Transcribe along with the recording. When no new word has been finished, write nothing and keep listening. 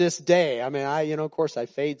this day. I mean, of course I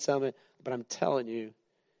fade some, but I'm telling you,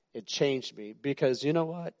 it changed me. Because you know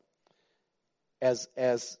what?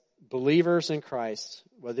 As believers in Christ,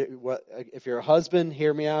 if you're a husband,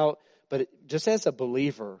 hear me out, but just as a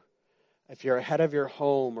believer, if you're head of your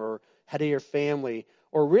home or head of your family,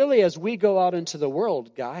 or really as we go out into the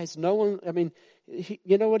world, guys, no one,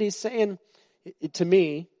 you know what he's saying to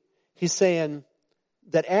me? He's saying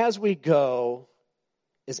that as we go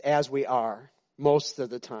is as we are most of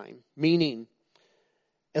the time. Meaning,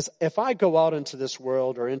 if I go out into this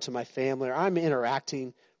world or into my family, or I'm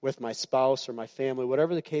interacting with my spouse or my family,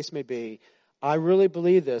 whatever the case may be, I really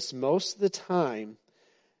believe this. Most of the time,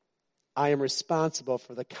 I am responsible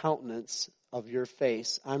for the countenance of your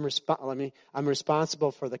face. I'm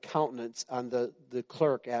responsible for the countenance on the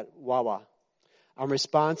clerk at Wawa. I'm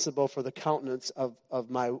responsible for the countenance of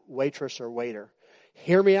my waitress or waiter.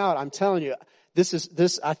 Hear me out. I'm telling you,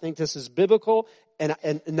 I think this is biblical,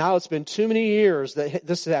 and now it's been too many years that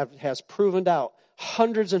this has proven out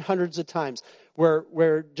hundreds and hundreds of times.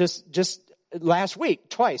 Where just last week,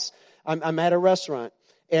 twice, I'm at a restaurant,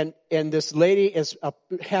 and this lady is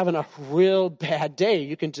having a real bad day.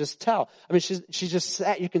 You can just tell. I mean, she just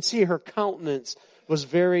sat. You can see her countenance was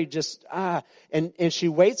very just and she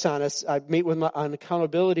waits on us. I meet with an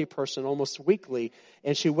accountability person almost weekly,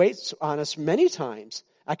 and she waits on us many times.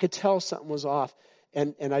 I could tell something was off,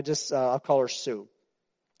 and I just I'll call her Sue,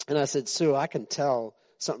 and I said, Sue, I can tell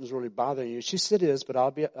something's really bothering you. She said it is, but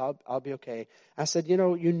I'll be okay. I said, you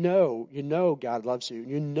know God loves you.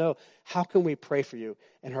 You know, how can we pray for you?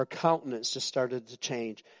 And her countenance just started to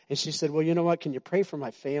change. And she said, well, you know what? Can you pray for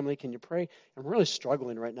my family? Can you pray? I'm really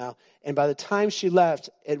struggling right now. And by the time she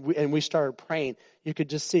left and we started praying, you could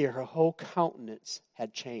just see her whole countenance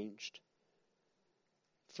had changed.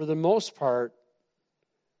 For the most part,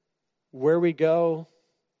 where we go,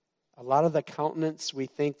 a lot of the countenance we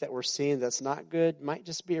think that we're seeing that's not good might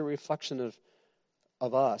just be a reflection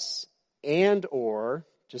of us. And or,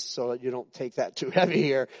 just so that you don't take that too heavy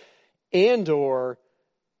here, and or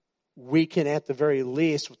we can at the very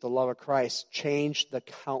least, with the love of Christ, change the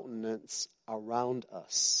countenance around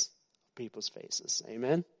us, people's faces.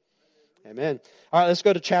 Amen? Amen. All right, let's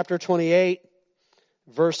go to chapter 28,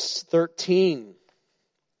 verse 13.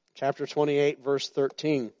 Chapter 28, verse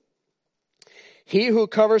 13. He who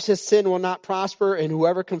covers his sin will not prosper, and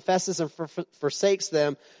whoever confesses and forsakes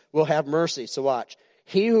them will have mercy. So watch.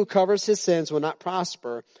 He who covers his sins will not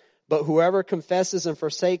prosper, but whoever confesses and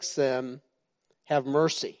forsakes them have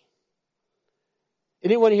mercy.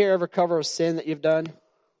 Anyone here ever cover a sin that you've done?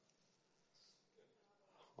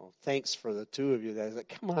 Oh, thanks for the two of you. That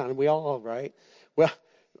like, come on, we all, right?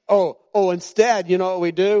 Well, instead, you know what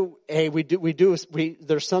we do? Hey,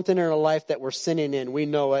 there's something in our life that we're sinning in. We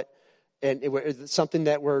know it. And it's something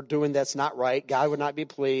that we're doing that's not right. God would not be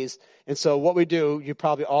pleased. And so what we do, you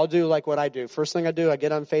probably all do like what I do. First thing I do, I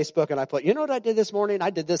get on Facebook and I put, you know what I did this morning?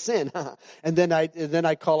 I did this sin. And then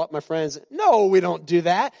I call up my friends. No, we don't do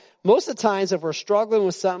that. Most of the times if we're struggling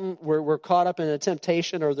with something, we're caught up in a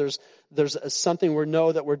temptation, or there's something we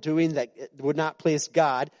know that we're doing that would not please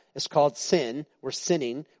God. It's called sin. We're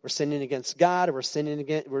sinning. We're sinning against God, or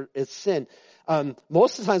it's sin.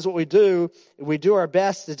 Most of the times what we do our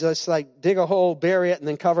best to just like dig a hole, bury it, and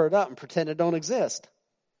then cover it up and pretend it don't exist.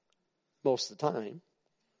 Most of the time.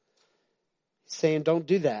 He's saying don't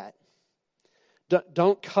do that.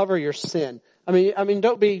 Don't cover your sin. I mean,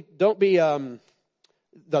 don't be,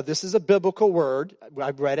 this is a biblical word.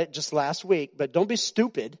 I read it just last week, but don't be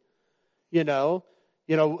stupid,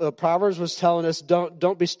 Proverbs was telling us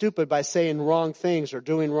don't be stupid by saying wrong things or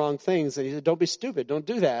doing wrong things. And he said, don't be stupid. Don't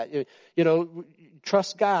do that.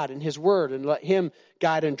 Trust God and His Word and let Him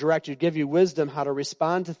guide and direct you, give you wisdom how to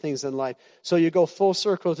respond to things in life. So you go full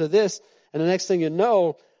circle to this, and the next thing you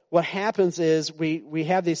know, what happens is we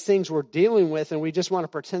have these things we're dealing with, and we just want to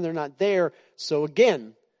pretend they're not there. So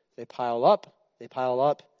again, they pile up, they pile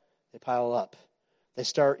up, they pile up. They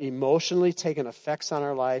start emotionally taking effects on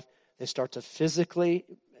our life. They start to physically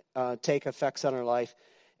take effects on our life,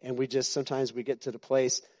 and sometimes we get to the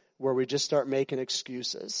place where we just start making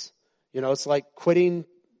excuses. It's like quitting.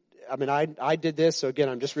 I mean, I did this, so again,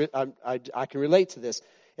 I can relate to this.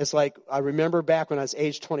 It's like I remember back when I was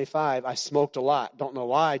age 25, I smoked a lot. Don't know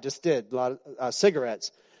why, I just did a lot of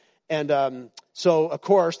cigarettes, and so of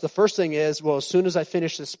course the first thing is, well, as soon as I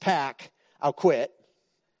finish this pack, I'll quit.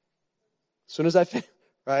 As soon as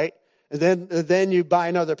right. And then you buy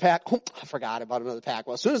another pack. Oh, I forgot about another pack.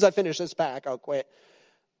 Well, as soon as I finish this pack, I'll quit.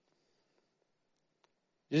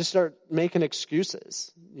 You just start making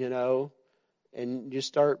excuses, and you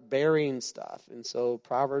start burying stuff. And so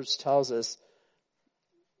Proverbs tells us,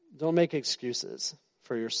 don't make excuses.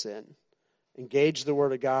 for your sin. Engage the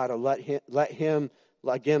Word of God, and let him,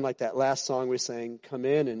 again, like that last song we sang, come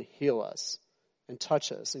in and heal us and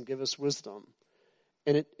touch us and give us wisdom.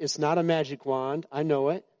 And it's not a magic wand. I know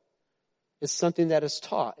it. It's something that is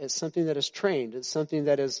taught. It's something that is trained. It's something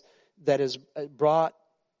that is brought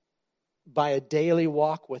by a daily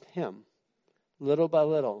walk with him, little by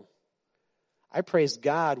little. I praise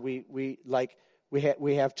God. We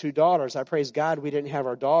have 2 daughters. I praise God we didn't have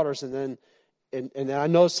our daughters, and then I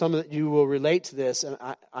know some of you will relate to this, and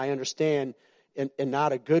I understand in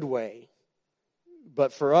not a good way.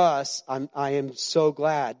 But for us, I am so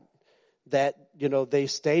glad that, they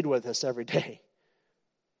stayed with us every day.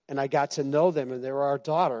 And I got to know them, and they were our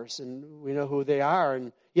daughters, and we know who they are.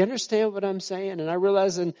 And you understand what I'm saying? And I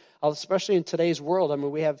realize, especially in today's world, I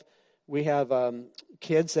mean, we have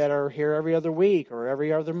kids that are here every other week or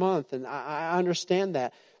every other month, and I understand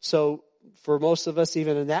that. So for most of us,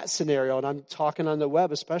 even in that scenario, and I'm talking on the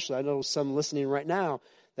web especially, I know some listening right now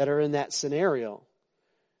that are in that scenario.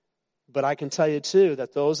 But I can tell you, too,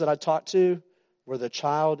 that those that I talk to, where the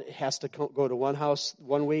child has to go to one house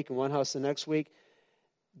one week and one house the next week,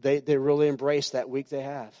 they really embrace that week they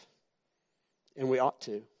have. And we ought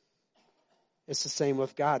to. It's the same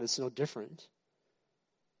with God. It's no different.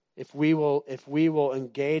 If we will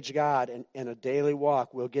engage God in a daily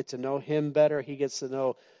walk, we'll get to know him better. He gets to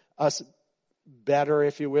know us better,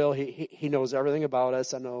 if you will. He knows everything about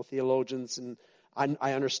us. I know theologians, and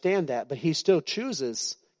I understand that. But he still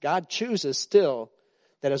chooses, God chooses still,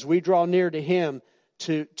 that as we draw near to him,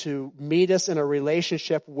 to meet us in a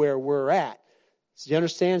relationship where we're at. So you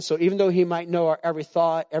understand? So even though he might know our every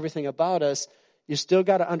thought, everything about us, you still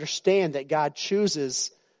got to understand that God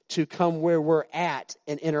chooses to come where we're at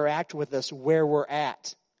and interact with us where we're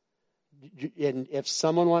at. And if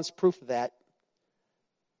someone wants proof of that,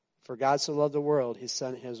 for God so loved the world, he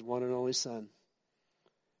sent his one and only Son.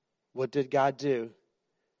 What did God do?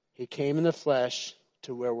 He came in the flesh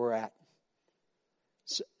to where we're at.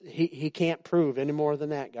 So he can't prove any more than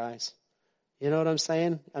that, guys. You know what I'm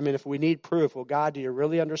saying? I mean, if we need proof, well, God, do you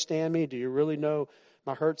really understand me? Do you really know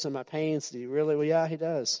my hurts and my pains? Do you really? Well, yeah, he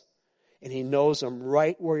does. And he knows them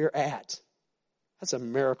right where you're at. That's a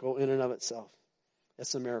miracle in and of itself.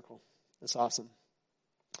 That's a miracle. That's awesome.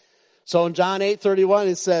 So in John 8:31,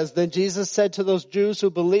 it says, then Jesus said to those Jews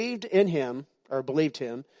who believed him,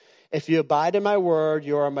 if you abide in my word,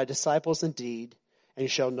 you are my disciples indeed, and you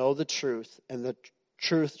shall know the truth, and the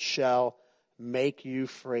truth shall make you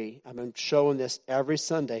free. I'm showing this every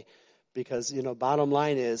Sunday because, bottom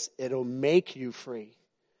line is it'll make you free.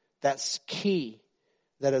 That's key.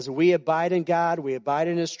 That as we abide in God, we abide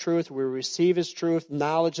in his truth, we receive his truth,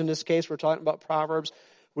 knowledge in this case, we're talking about Proverbs.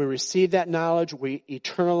 We receive that knowledge, we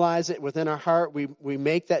eternalize it within our heart, we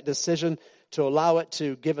make that decision to allow it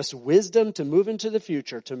to give us wisdom to move into the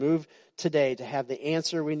future, to move today, to have the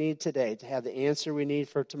answer we need today, to have the answer we need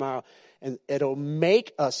for tomorrow. And it'll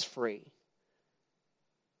make us free.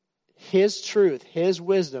 His truth, his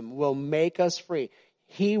wisdom will make us free.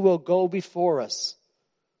 He will go before us.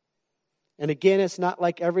 And again, it's not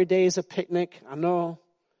like every day is a picnic. I know.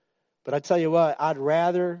 But I tell you what, I'd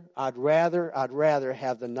rather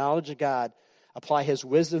have the knowledge of God, apply his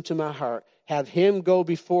wisdom to my heart, have him go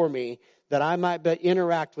before me, that I might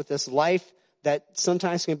interact with this life that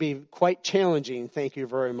sometimes can be quite challenging. Thank you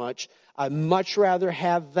very much. I'd much rather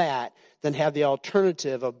have that than have the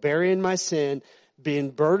alternative of burying my sin,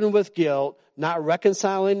 being burdened with guilt, not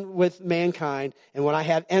reconciling with mankind. And when I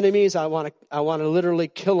have enemies, I want to literally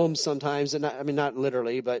kill them sometimes. And not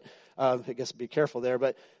literally, but I guess be careful there.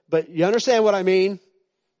 But you understand what I mean?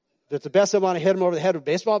 That the best I want to hit them over the head with a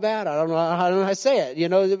baseball bat. I don't know how to say it.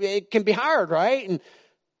 It can be hard, right? And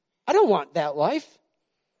I don't want that life.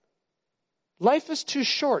 Life is too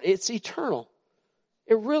short. It's eternal.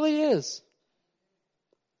 It really is.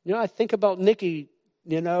 I think about Nicky,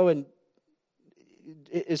 and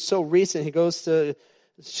it's so recent. He goes to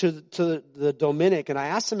the Dominican, and I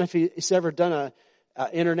asked him if he's ever done a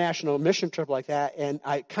international mission trip like that, and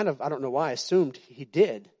I don't know why, I assumed he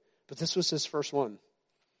did, but this was his first one.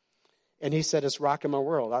 And he said, it's rocking my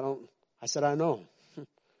world. I said, I know,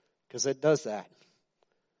 because it does that.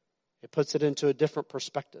 It puts it into a different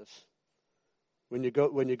perspective. When you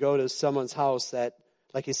go to someone's house that,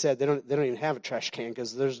 like he said, they don't even have a trash can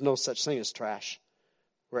because there's no such thing as trash.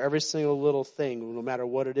 Where every single little thing, no matter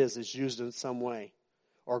what it is used in some way,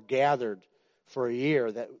 or gathered for a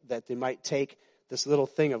year. That they might take this little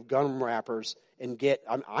thing of gum wrappers and get.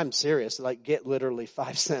 I'm serious. Get literally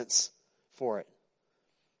 5 cents for it.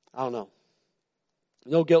 I don't know.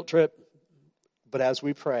 No guilt trip. But as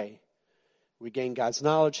we pray, we gain God's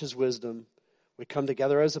knowledge, his wisdom. We come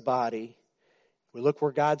together as a body. We look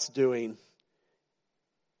where God's doing.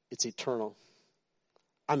 It's eternal.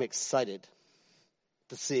 I'm excited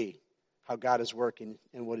to see how God is working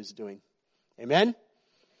and what he's doing. Amen?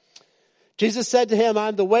 Jesus said to him,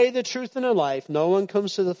 I'm the way, the truth, and the life. No one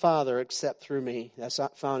comes to the Father except through me. That's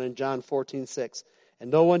found in John 14:6. And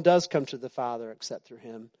no one does come to the Father except through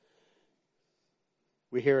him.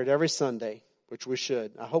 We hear it every Sunday, which we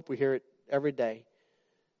should. I hope we hear it every day,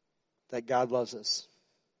 that God loves us.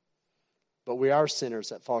 But we are sinners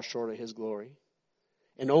that fall short of his glory.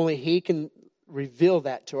 And only he can reveal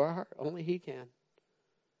that to our heart. Only he can.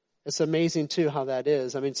 It's amazing, too, how that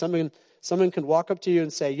is. I mean, someone can walk up to you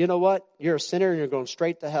and say, you know what? You're a sinner and you're going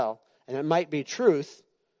straight to hell. And it might be truth.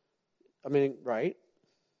 I mean, right?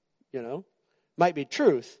 You know, might be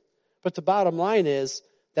truth. But the bottom line is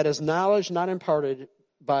that is knowledge not imparted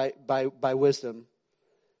by wisdom.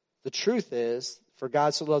 The truth is, for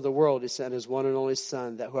God so loved the world, he sent his one and only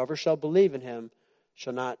Son, that whoever shall believe in him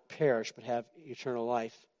shall not perish, but have eternal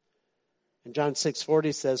life. And John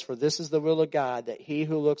 6:40 says, for this is the will of God, that he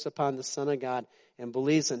who looks upon the Son of God and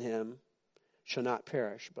believes in him shall not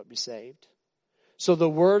perish, but be saved. So the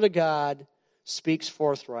Word of God speaks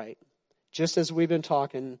forthright. Just as we've been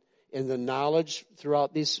talking in the knowledge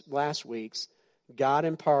throughout these last weeks, God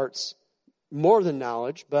imparts more than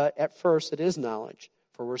knowledge, but at first it is knowledge.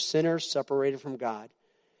 For we're sinners separated from God.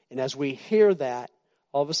 And as we hear that,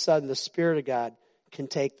 all of a sudden the Spirit of God can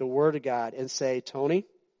take the Word of God and say, Tony,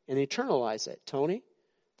 and eternalize it. Tony,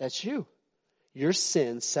 that's you. Your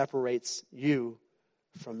sin separates you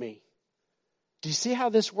from me. Do you see how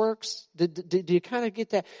this works? Do you kind of get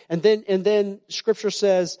that? And then Scripture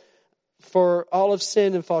says, for all have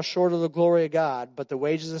sinned and fall short of the glory of God, but the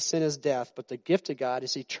wages of sin is death, but the gift of God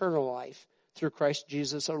is eternal life through Christ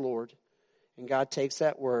Jesus our Lord. And God takes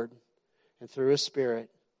that word and through his Spirit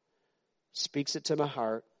speaks it to my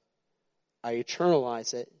heart. I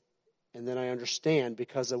eternalize it. And then I understand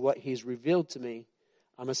because of what he's revealed to me.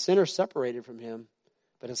 I'm a sinner separated from him,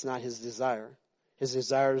 but it's not his desire. His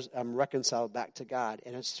desire is I'm reconciled back to God,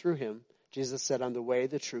 and it's through him. Jesus said, I'm the way,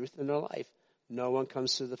 the truth, and the life. No one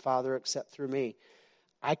comes to the Father except through me.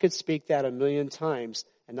 I could speak that 1,000,000 times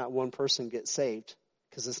and not one person gets saved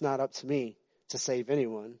because it's not up to me to save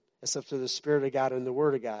anyone. It's up to the Spirit of God and the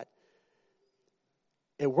Word of God.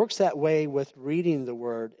 It works that way with reading the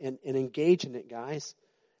Word and engaging it, guys.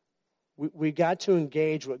 We got to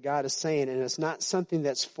engage what God is saying, and it's not something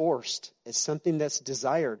that's forced. It's something that's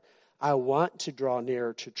desired. I want to draw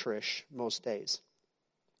nearer to Trish most days.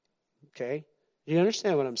 Okay? You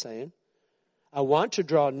understand what I'm saying? I want to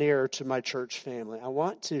draw nearer to my church family. I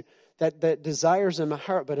want to, that desires in my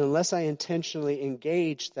heart, but unless I intentionally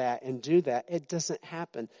engage that and do that, it doesn't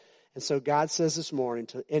happen. And so God says this morning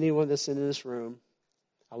to anyone that's in this room,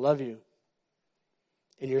 I love you,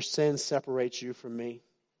 and your sin separates you from me.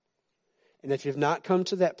 And if you've not come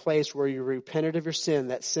to that place where you repented of your sin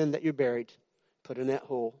that you buried, put in that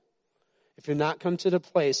hole. If you've not come to the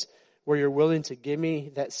place where you're willing to give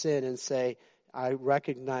me that sin and say, I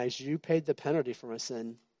recognize you paid the penalty for my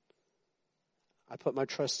sin. I put my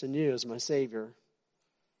trust in you as my Savior.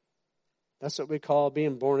 That's what we call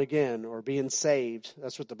being born again or being saved.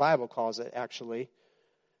 That's what the Bible calls it, actually.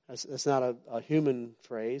 It's not a human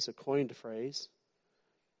phrase, a coined phrase.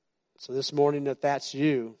 So this morning, if that's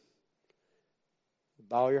you,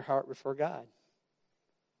 bow your heart before God.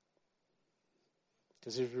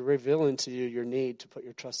 Because he's revealing to you your need to put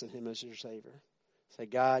your trust in him as your Savior. Say,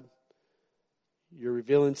 God, you're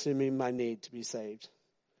revealing to me my need to be saved.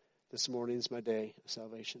 This morning is my day of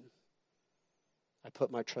salvation. I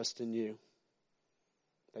put my trust in you,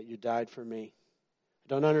 that you died for me. I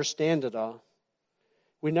don't understand it all.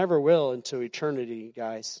 We never will until eternity,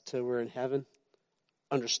 guys, till we're in heaven.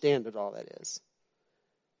 Understand it all, that is.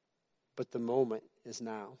 But the moment is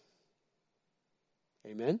now.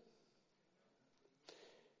 Amen?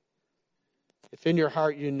 If in your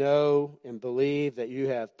heart you know and believe that you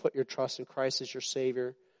have put your trust in Christ as your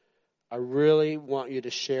Savior, I really want you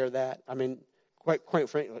to share that. I mean, quite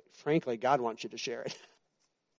frankly, God wants you to share it.